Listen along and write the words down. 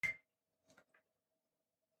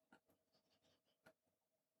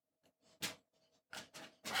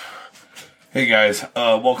Hey guys,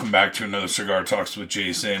 welcome back to another Cigar Talks with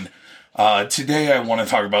Jason. Today I want to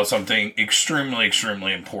talk about something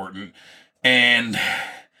extremely important. And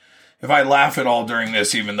if I laugh at all during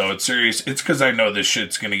this, even though it's serious, it's because I know this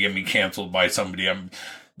shit's going to get me canceled by somebody. I'm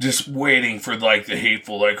just waiting for like the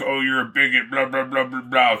hateful, like, oh, you're a bigot, blah, blah, blah, blah,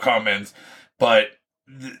 blah comments. But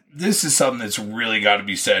this is something that's really got to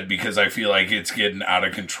be said because I feel like it's getting out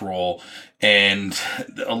of control. And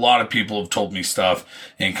a lot of people have told me stuff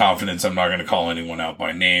in confidence. I'm not going to call anyone out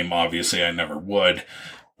by name. Obviously, I never would.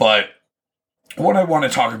 But what I want to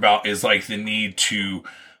talk about is like the need to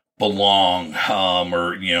belong,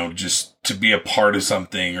 or, just to be a part of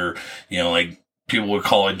something, or, like people would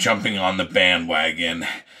call it jumping on the bandwagon.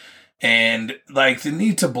 And like the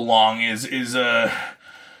need to belong is a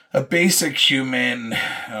basic human,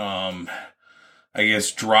 I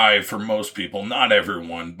guess, drive for most people, not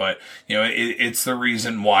everyone, but, it's the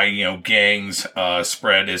reason why, gangs,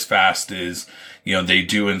 spread as fast as, they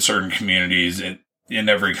do in certain communities in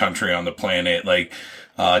every country on the planet. Like,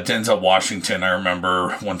 Denzel Washington, I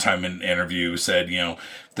remember one time in an interview said, if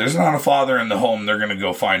there's not a father in the home, they're going to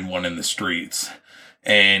go find one in the streets.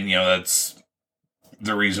 And, that's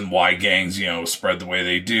the reason why gangs, spread the way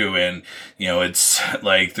they do. And, it's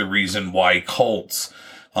like the reason why cults,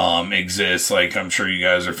 exist. Like, I'm sure you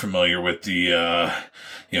guys are familiar with the,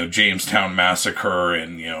 Jamestown Massacre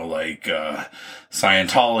and,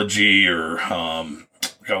 Scientology or,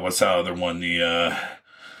 God, what's that other one?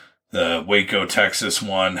 The Waco, Texas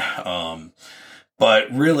one.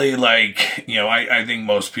 But really, like, I think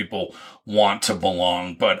most people want to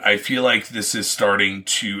belong, but I feel like this is starting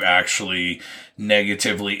to actually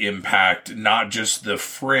negatively impact not just the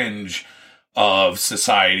fringe of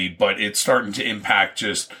society, but it's starting to impact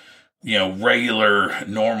just, regular,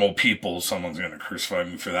 normal people. Someone's going to crucify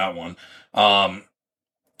me for that one.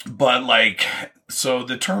 But like, so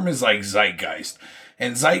the term is like zeitgeist.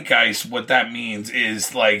 And zeitgeist, what that means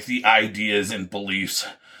is like the ideas and beliefs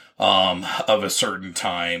of a certain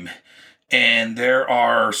time. And there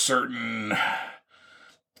are certain,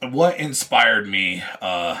 what inspired me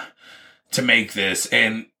to make this,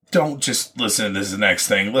 and don't just listen to this next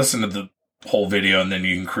thing, listen to the whole video and then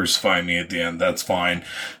you can crucify me at the end, that's fine.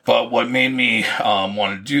 But what made me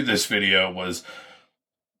want to do this video was,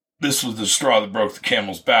 this was the straw that broke the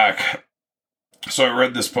camel's back. So I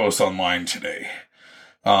read this post online today.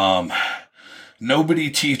 Nobody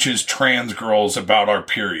teaches trans girls about our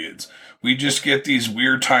periods. We just get these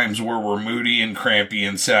weird times where we're moody and crampy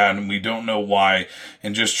and sad and we don't know why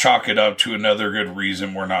and just chalk it up to another good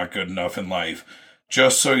reason we're not good enough in life.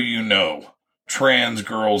 Just so you know, trans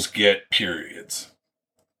girls get periods.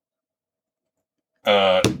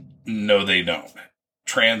 No, they don't.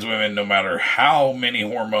 Trans women, no matter how many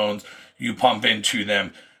hormones you pump into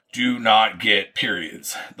them, do not get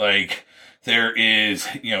periods. Like, there is,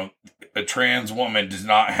 a trans woman does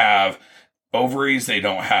not have ovaries, they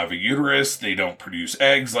don't have a uterus, they don't produce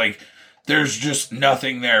eggs, like, there's just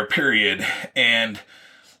nothing there, period. And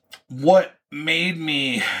what made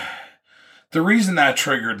me, the reason that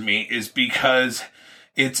triggered me is because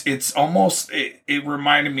it's almost, it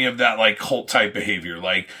reminded me of that, like, cult type behavior.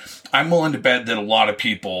 Like, I'm willing to bet that a lot of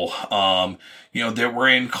people, that were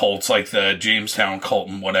in cults, like the Jamestown cult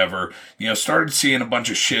and whatever, started seeing a bunch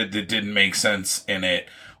of shit that didn't make sense in it.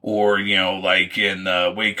 Or, like in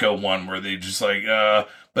the Waco one where they just like,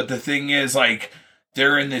 but the thing is, like,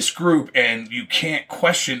 they're in this group and you can't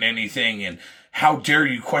question anything. And how dare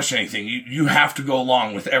you question anything? You have to go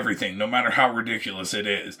along with everything, no matter how ridiculous it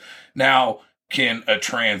is. Now, can a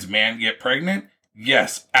trans man get pregnant?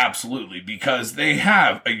 Yes, absolutely. Because they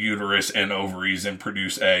have a uterus and ovaries and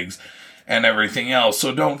produce eggs and everything else.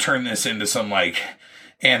 So don't turn this into some like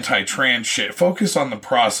anti-trans shit. Focus on the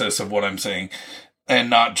process of what I'm saying and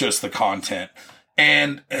not just the content.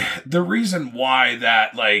 And the reason why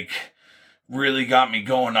that like really got me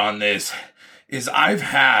going on this is I've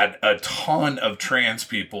had a ton of trans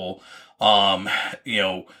people, like,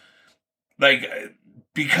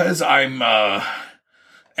 because I'm,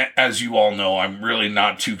 as you all know, I'm really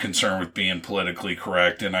not too concerned with being politically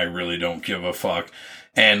correct, and I really don't give a fuck.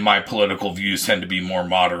 And my political views tend to be more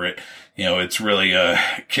moderate. It's really a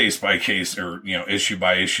case by case or, issue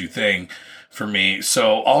by issue thing for me.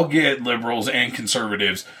 So I'll get liberals and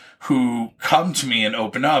conservatives who come to me and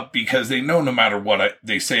open up because they know no matter what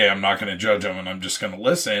they say, I'm not going to judge them and I'm just going to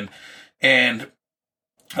listen. And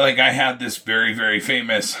like, I had this very, very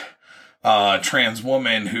famous trans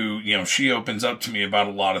woman who, she opens up to me about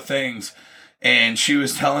a lot of things. And she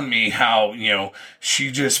was telling me how,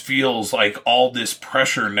 she just feels like all this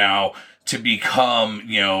pressure now to become,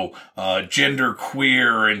 gender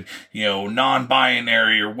queer and,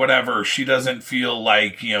 non-binary or whatever. She doesn't feel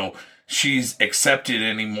like, she's accepted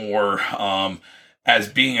anymore, as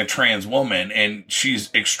being a trans woman, and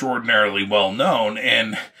she's extraordinarily well known.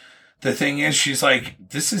 And the thing is, she's like,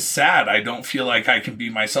 this is sad. I don't feel like I can be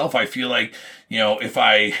myself. I feel like, if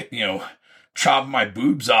I, chop my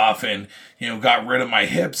boobs off and, got rid of my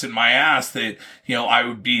hips and my ass, that, I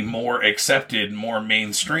would be more accepted, more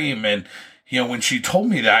mainstream. And, when she told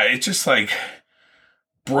me that, it just like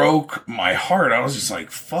broke my heart. I was just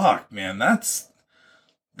like, fuck, man, that's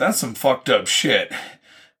some fucked up shit.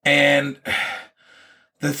 And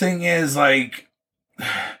the thing is, like,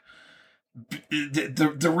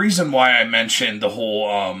 the reason why I mentioned the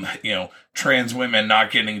whole, trans women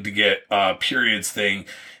not getting to get periods thing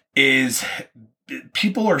is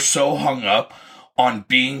people are so hung up on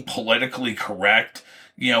being politically correct,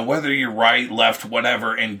 whether you're right, left,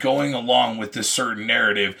 whatever, and going along with this certain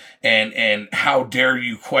narrative, and how dare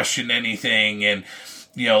you question anything. And,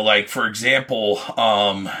 like, for example,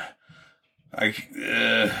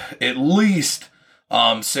 at least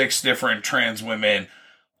 6 different trans women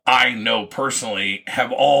I know personally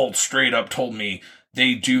have all straight up told me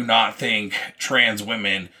they do not think trans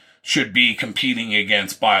women should be competing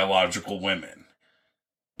against biological women.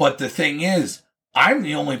 But the thing is, I'm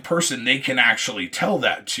the only person they can actually tell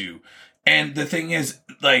that to. And the thing is,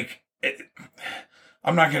 like,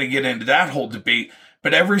 I'm not going to get into that whole debate,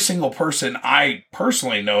 but every single person I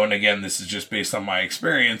personally know, and again, this is just based on my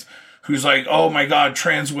experience, who's like, oh my God,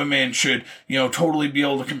 trans women should, totally be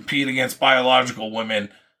able to compete against biological women.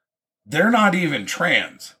 They're not even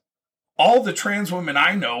trans. All the trans women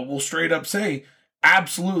I know will straight up say,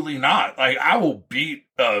 absolutely not. Like, I will beat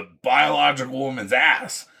a biological woman's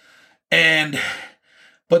ass.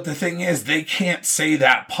 But the thing is, they can't say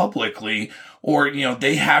that publicly, or,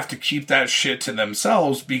 they have to keep that shit to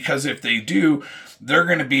themselves, because if they do, they're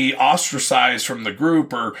going to be ostracized from the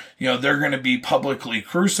group, or, they're going to be publicly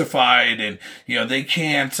crucified, and, they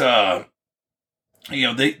can't,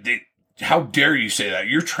 how dare you say that?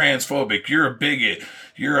 You're transphobic. You're a bigot.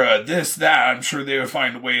 You're a this, that. I'm sure they would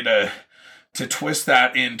find a way to twist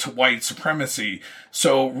that into white supremacy.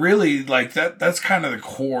 So really, like, that's kind of the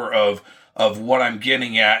core of what I'm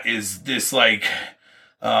getting at, is this, like,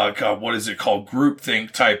 God, what is it called?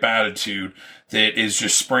 Groupthink type attitude that is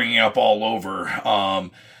just springing up all over.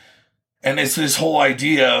 And it's this whole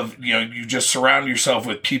idea of, you just surround yourself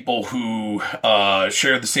with people who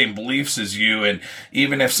share the same beliefs as you. And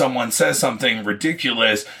even if someone says something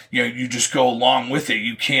ridiculous, you just go along with it.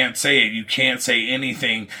 You can't say it. You can't say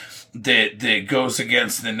anything that goes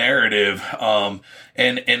against the narrative.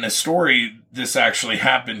 And in a story, this actually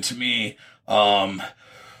happened to me.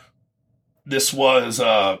 This was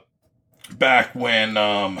back when,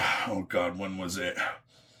 oh God, when was it?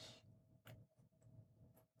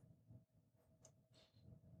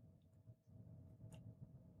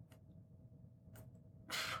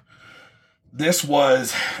 This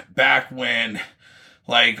was back when,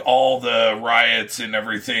 like, all the riots and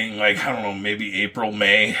everything, like, I don't know, maybe April,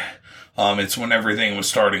 May. It's when everything was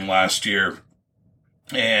starting last year.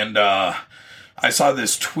 And I saw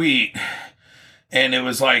this tweet, and it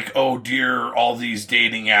was like, oh dear, all these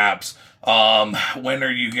dating apps. When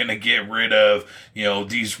are you going to get rid of,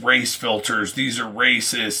 these race filters? These are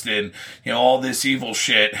racist, and, all this evil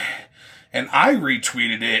shit. And I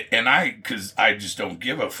retweeted it, and cause I just don't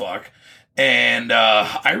give a fuck. And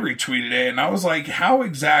I retweeted it, and I was like, how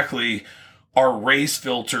exactly are race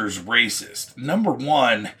filters racist? Number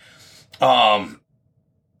one,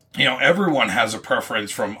 everyone has a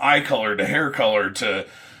preference, from eye color to hair color to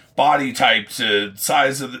body type to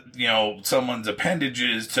size of, someone's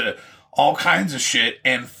appendages to all kinds of shit.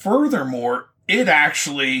 And furthermore, it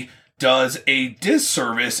actually does a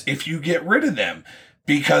disservice if you get rid of them.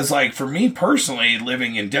 Because, like, for me personally,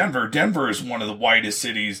 living in Denver is one of the whitest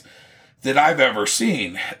cities that I've ever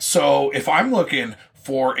seen. So if I'm looking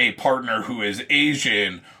for a partner who is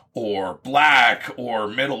Asian or black or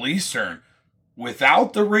Middle Eastern,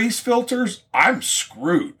 without the race filters, I'm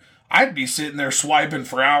screwed. I'd be sitting there swiping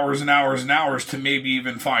for hours and hours and hours to maybe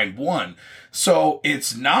even find one. So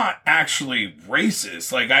it's not actually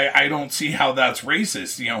racist. Like, I don't see how that's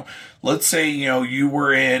racist. Let's say, you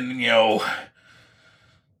were in,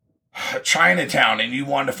 Chinatown and you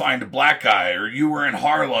wanted to find a black guy, or you were in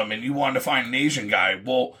Harlem and you wanted to find an Asian guy.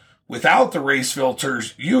 Well, without the race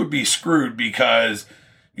filters, you would be screwed, because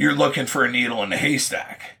you're looking for a needle in a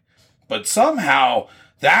haystack. But somehow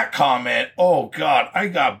that comment, oh God, I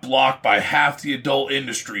got blocked by half the adult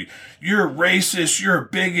industry. You're racist, you're a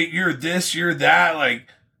bigot, you're this, you're that. Like,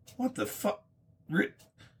 what the fuck?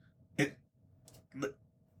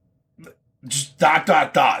 dot,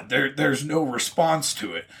 dot, dot. There's no response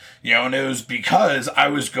to it. And it was because I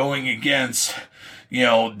was going against,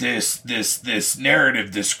 this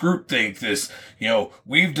narrative, this groupthink, this,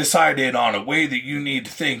 we've decided on a way that you need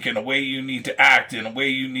to think and a way you need to act and a way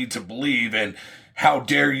you need to believe, and how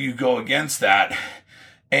dare you go against that?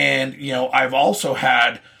 And, I've also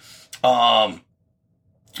had,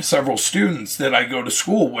 several students that I go to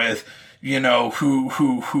school with,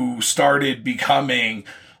 who started becoming,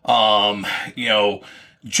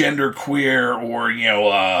 gender queer, or,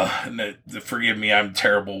 forgive me, I'm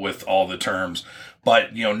terrible with all the terms,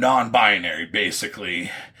 but, non-binary,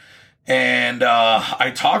 basically. And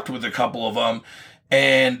I talked with a couple of them,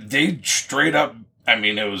 and they straight up,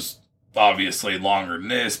 it was obviously longer than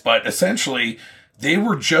this, but essentially they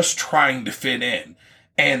were just trying to fit in.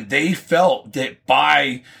 And they felt that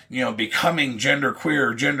by, becoming gender queer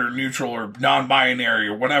or gender neutral or non-binary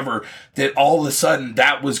or whatever, that all of a sudden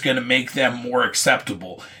that was going to make them more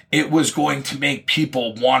acceptable. It was going to make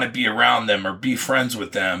people want to be around them or be friends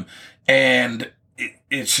with them. And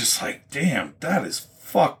it's just like, damn, that is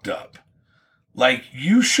fucked up. Like,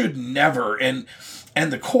 you should never, and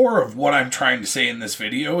the core of what I'm trying to say in this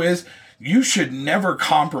video is, you should never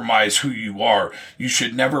compromise who you are. You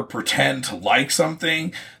should never pretend to like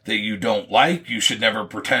something that you don't like. You should never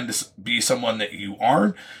pretend to be someone that you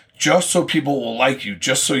aren't, just so people will like you,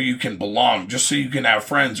 just so you can belong, just so you can have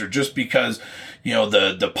friends, or just because,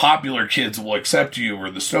 the popular kids will accept you,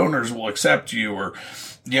 or the stoners will accept you, or,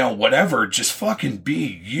 whatever. Just fucking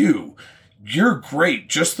be you. You're great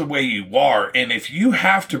just the way you are. And if you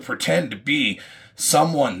have to pretend to be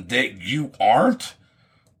someone that you aren't,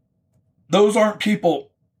 those aren't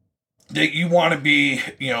people that you want to be,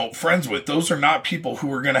 friends with. Those are not people who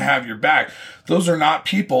are going to have your back. Those are not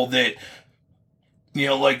people that,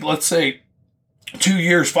 like, let's say 2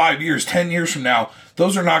 years, 5 years, 10 years from now,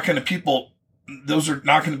 those are not going to be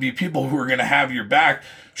people who are going to have your back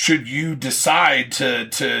should you decide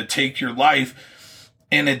to take your life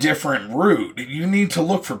in a different route. You need to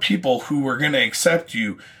look for people who are going to accept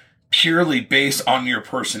you purely based on your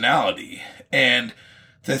personality. And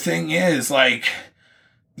the thing is, like,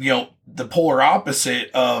 the polar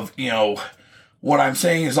opposite of, what I'm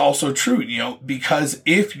saying is also true, because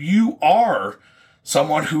if you are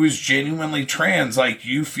someone who is genuinely trans, like,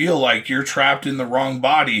 you feel like you're trapped in the wrong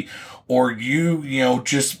body, or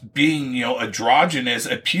just being, androgynous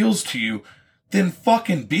appeals to you, then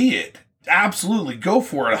fucking be it. Absolutely. Go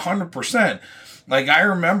for it 100%. Like, I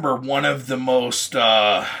remember one of the most,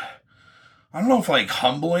 I don't know if like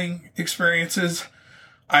humbling experiences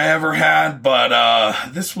I ever had,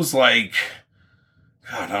 but this was like,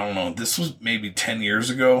 God, I don't know. This was maybe 10 years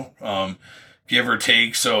ago, give or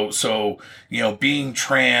take. So, being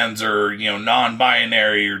trans or,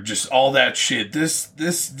 non-binary or just all that shit, this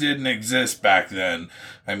didn't exist back then.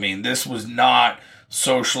 This was not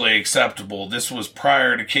socially acceptable. This was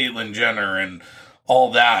prior to Caitlyn Jenner and all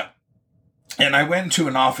that. And I went to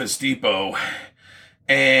an Office Depot,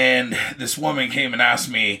 and this woman came and asked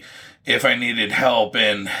me if I needed help,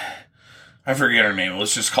 and I forget her name.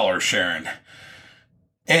 Let's just call her Sharon.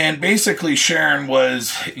 And basically Sharon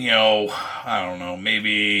was, I don't know,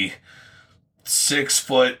 maybe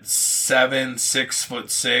 6'7",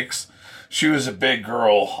 6'6". She was a big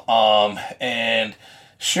girl. And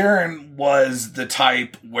Sharon was the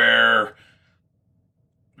type where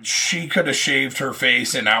she could have shaved her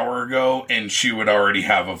face an hour ago and she would already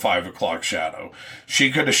have a 5 o'clock shadow.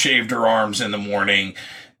 She could have shaved her arms in the morning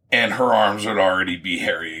and her arms would already be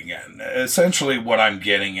hairy again. Essentially what I'm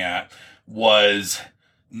getting at was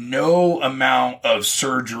no amount of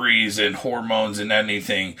surgeries and hormones and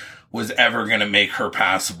anything was ever going to make her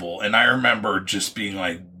passable. And I remember just being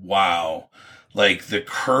like, wow, like the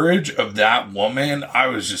courage of that woman. I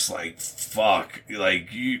was just like, fuck,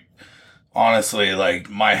 like you, honestly, like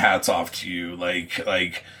my hat's off to you.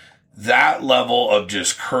 Like that level of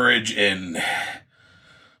just courage and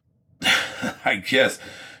I guess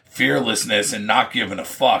fearlessness and not giving a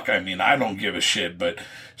fuck. I don't give a shit, but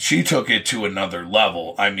she took it to another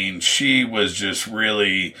level. She was just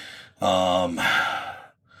really,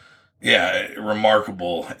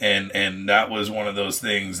 remarkable. And that was one of those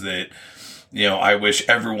things that, I wish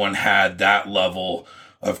everyone had that level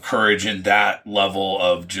of courage and that level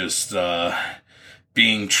of just,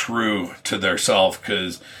 being true to their self.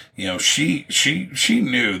 Cause, she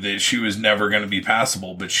knew that she was never going to be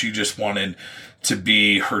passable, but she just wanted to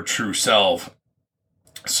be her true self.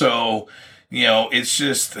 So, it's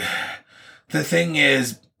just, the thing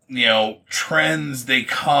is, trends, they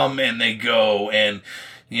come and they go. And,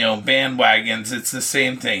 bandwagons. It's the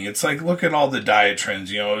same thing. It's like, look at all the diet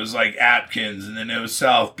trends. It was like Atkins, and then it was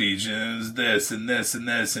South Beach, and it was this and this and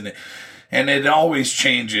this, and it always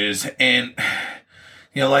changes. And,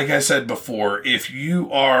 like I said before, if you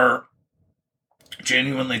are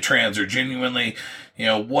genuinely trans or genuinely,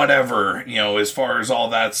 whatever, as far as all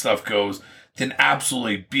that stuff goes, then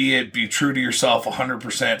absolutely be true to yourself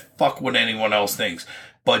 100%. Fuck what anyone else thinks.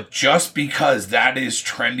 But just because that is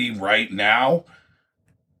trendy right now,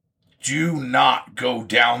 do not go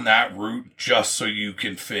down that route just so you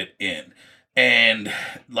can fit in. And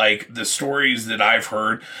like the stories that I've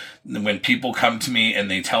heard, when people come to me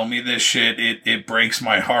and they tell me this shit, it breaks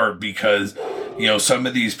my heart, because, some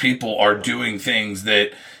of these people are doing things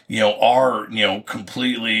that, are,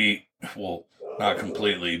 completely, well, not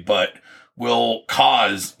completely, but will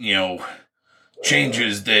cause,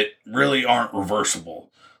 changes that really aren't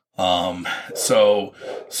reversible. So,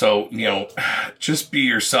 just be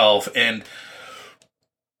yourself. And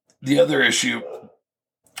the other issue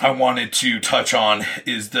I wanted to touch on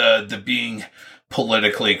is the being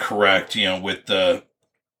politically correct, with the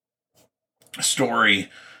story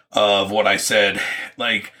of what I said.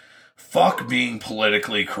 Like, fuck being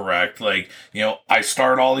politically correct. Like, I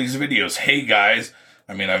start all these videos. Hey guys,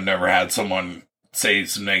 I mean, I've never had someone say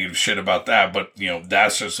some negative shit about that, but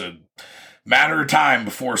that's just a matter of time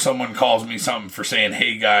before someone calls me something for saying,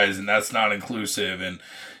 hey guys, and that's not inclusive, and,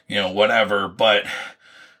 whatever. But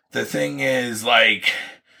the thing is, like,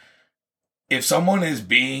 if someone is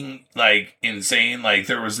being, like, insane, like,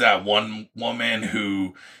 there was that one woman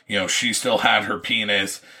who, she still had her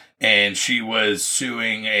penis, and she was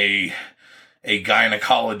suing a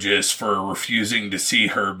gynecologist for refusing to see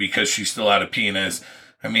her because she still had a penis.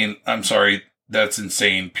 I mean, I'm sorry, that's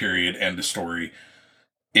insane, period, end of story.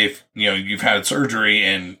 If, you've had surgery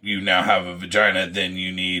and you now have a vagina, then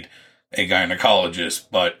you need a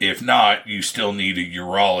gynecologist. But if not, you still need a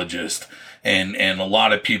urologist. And a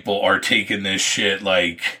lot of people are taking this shit,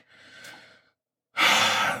 like,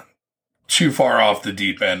 too far off the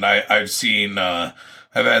deep end. I've seen, I've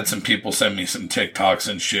had some people send me some TikToks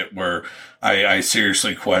and shit where I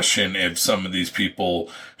seriously question if some of these people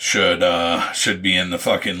should be in the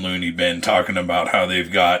fucking loony bin, talking about how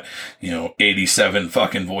they've got, 87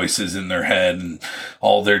 fucking voices in their head, and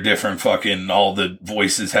all their different all the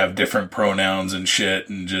voices have different pronouns and shit,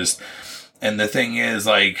 and the thing is,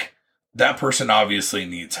 like, that person obviously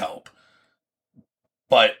needs help.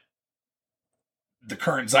 But the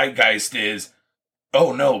current zeitgeist is,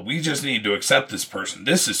 oh no, we just need to accept this person.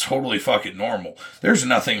 This is totally fucking normal. There's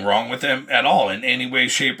nothing wrong with them at all in any way,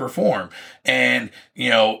 shape, or form. And,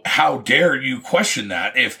 how dare you question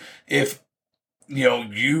that? If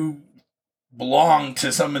you belong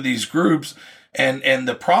to some of these groups, and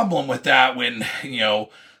the problem with that, when,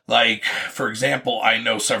 like, for example, I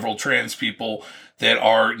know several trans people that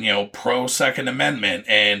are, pro Second Amendment,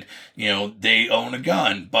 and, they own a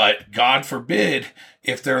gun, but God forbid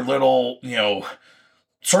if their little,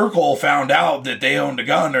 circle found out that they owned a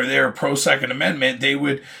gun or they're pro Second Amendment, they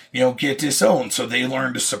would, get disowned. So they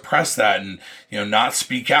learned to suppress that and, not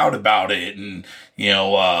speak out about it. And,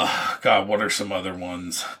 God, what are some other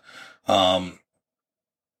ones? Or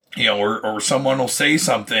someone will say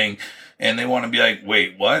something and they want to be like,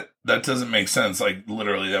 wait, what? That doesn't make sense. Like,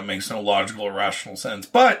 literally, that makes no logical or rational sense.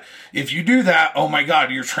 But if you do that, oh my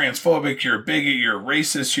God, you're transphobic, you're a bigot, you're a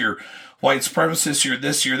racist, you're white supremacist, you're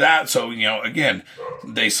this, you're that. So, again,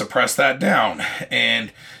 they suppress that down.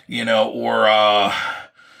 And, there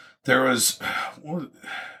was,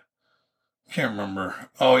 can't remember.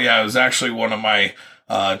 Oh yeah, it was actually one of my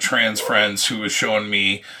trans friends who was showing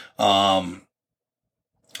me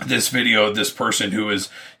this video of this person who is,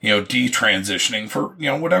 detransitioning for,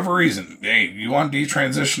 whatever reason. Hey, you want to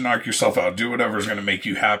detransition, knock yourself out. Do whatever's going to make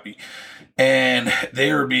you happy. And they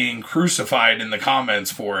are being crucified in the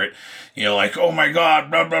comments for it. Like, oh my God,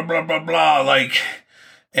 blah, blah, blah, blah, blah. Like,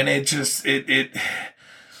 and it just, the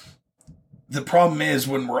problem is,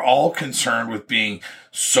 when we're all concerned with being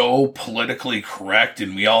so politically correct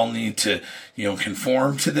and we all need to,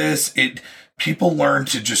 conform to this, people learn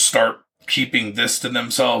to just start keeping this to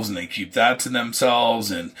themselves, and they keep that to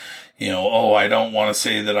themselves, and, oh, I don't want to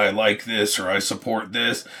say that I like this or I support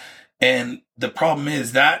this. And the problem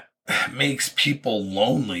is that makes people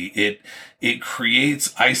lonely. It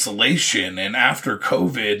creates isolation. And after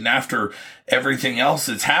COVID and after everything else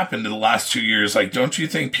that's happened in the last 2 years, like, don't you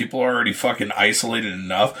think people are already fucking isolated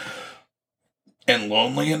enough and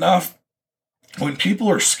lonely enough? When people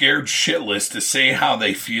are scared shitless to say how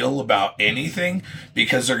they feel about anything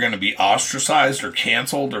because they're going to be ostracized or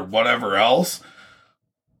canceled or whatever else,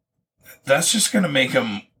 that's just going to make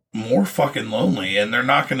them more fucking lonely, and they're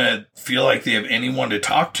not going to feel like they have anyone to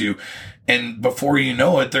talk to. And before you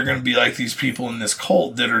know it, they're going to be like these people in this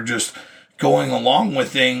cult that are just going along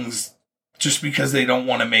with things just because they don't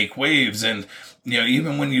want to make waves. And,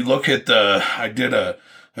 even when you look at I did a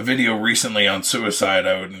video recently on suicide.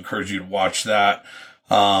 I would encourage you to watch that.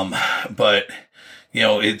 But,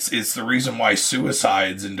 it's the reason why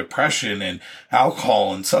suicides and depression and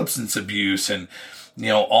alcohol and substance abuse and,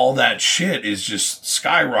 all that shit is just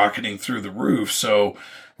skyrocketing through the roof. So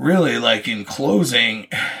really, like, in closing,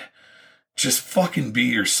 just fucking be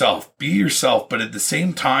yourself. Be yourself, but at the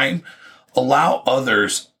same time, allow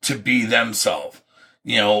others to be themselves.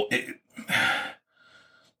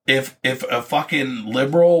 If a fucking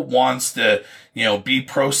liberal wants to, be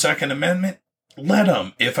pro Second Amendment, let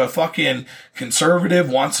them. If a fucking conservative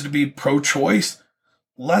wants to be pro-choice,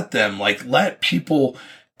 let them. Like, let people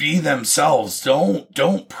be themselves.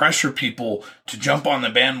 Don't pressure people to jump on the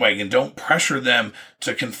bandwagon. Don't pressure them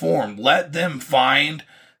to conform. Let them find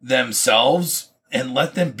themselves and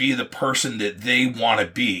let them be the person that they want to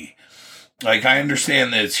be. Like, I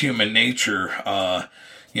understand that it's human nature,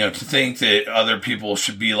 to think that other people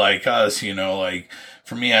should be like us, like,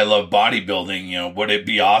 for me, I love bodybuilding. Would it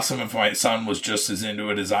be awesome if my son was just as into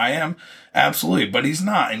it as I am? Absolutely. But he's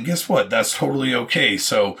not. And guess what? That's totally okay.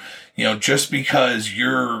 So, just because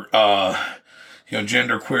you're,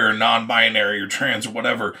 genderqueer, non-binary, or trans, or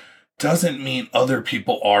whatever, doesn't mean other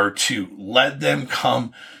people are too. Let them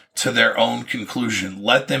come to their own conclusion.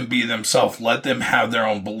 Let them be themselves. Let them have their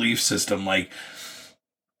own belief system. Like,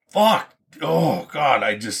 fuck. Oh, God.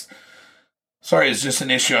 Sorry, it's just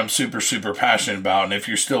an issue I'm super, super passionate about. And if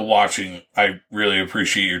you're still watching, I really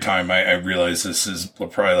appreciate your time. I realize this is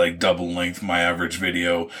probably like double length my average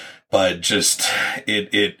video, but just,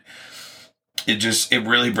 it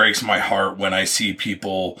really breaks my heart when I see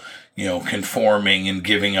people, conforming and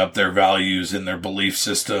giving up their values and their belief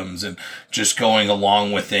systems and just going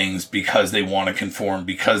along with things because they want to conform,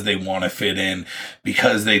 because they want to fit in,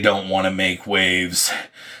 because they don't want to make waves.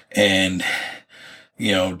 And,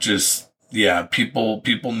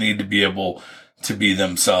 people need to be able to be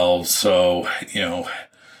themselves. So,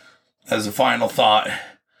 as a final thought,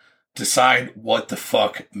 decide what the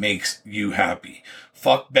fuck makes you happy.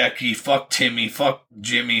 Fuck Becky, fuck Timmy, fuck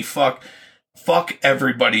Jimmy, fuck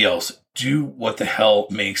everybody else. Do what the hell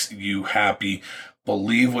makes you happy.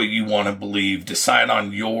 Believe what you want to believe. Decide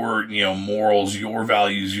on your, morals, your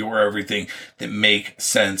values, your everything that make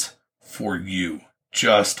sense for you.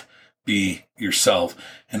 Just be yourself.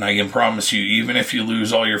 And I can promise you, even if you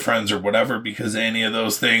lose all your friends or whatever because of any of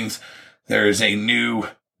those things, there is a new,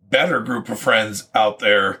 better group of friends out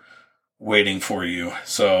there waiting for you.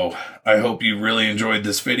 So I hope you really enjoyed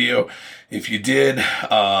this video. If you did,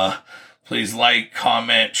 please like,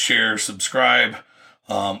 comment, share, subscribe,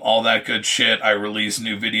 all that good shit. I release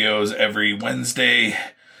new videos every Wednesday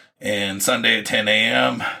and Sunday at 10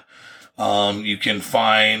 a.m. You can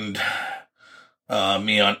find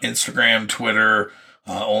me on Instagram, Twitter,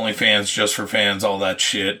 OnlyFans, Just for Fans, all that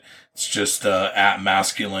shit. It's just at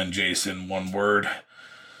masculine Jason, one word.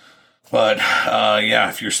 But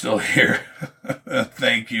if you're still here,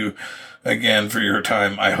 thank you again for your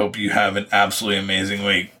time. I hope you have an absolutely amazing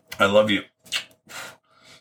week. I love you.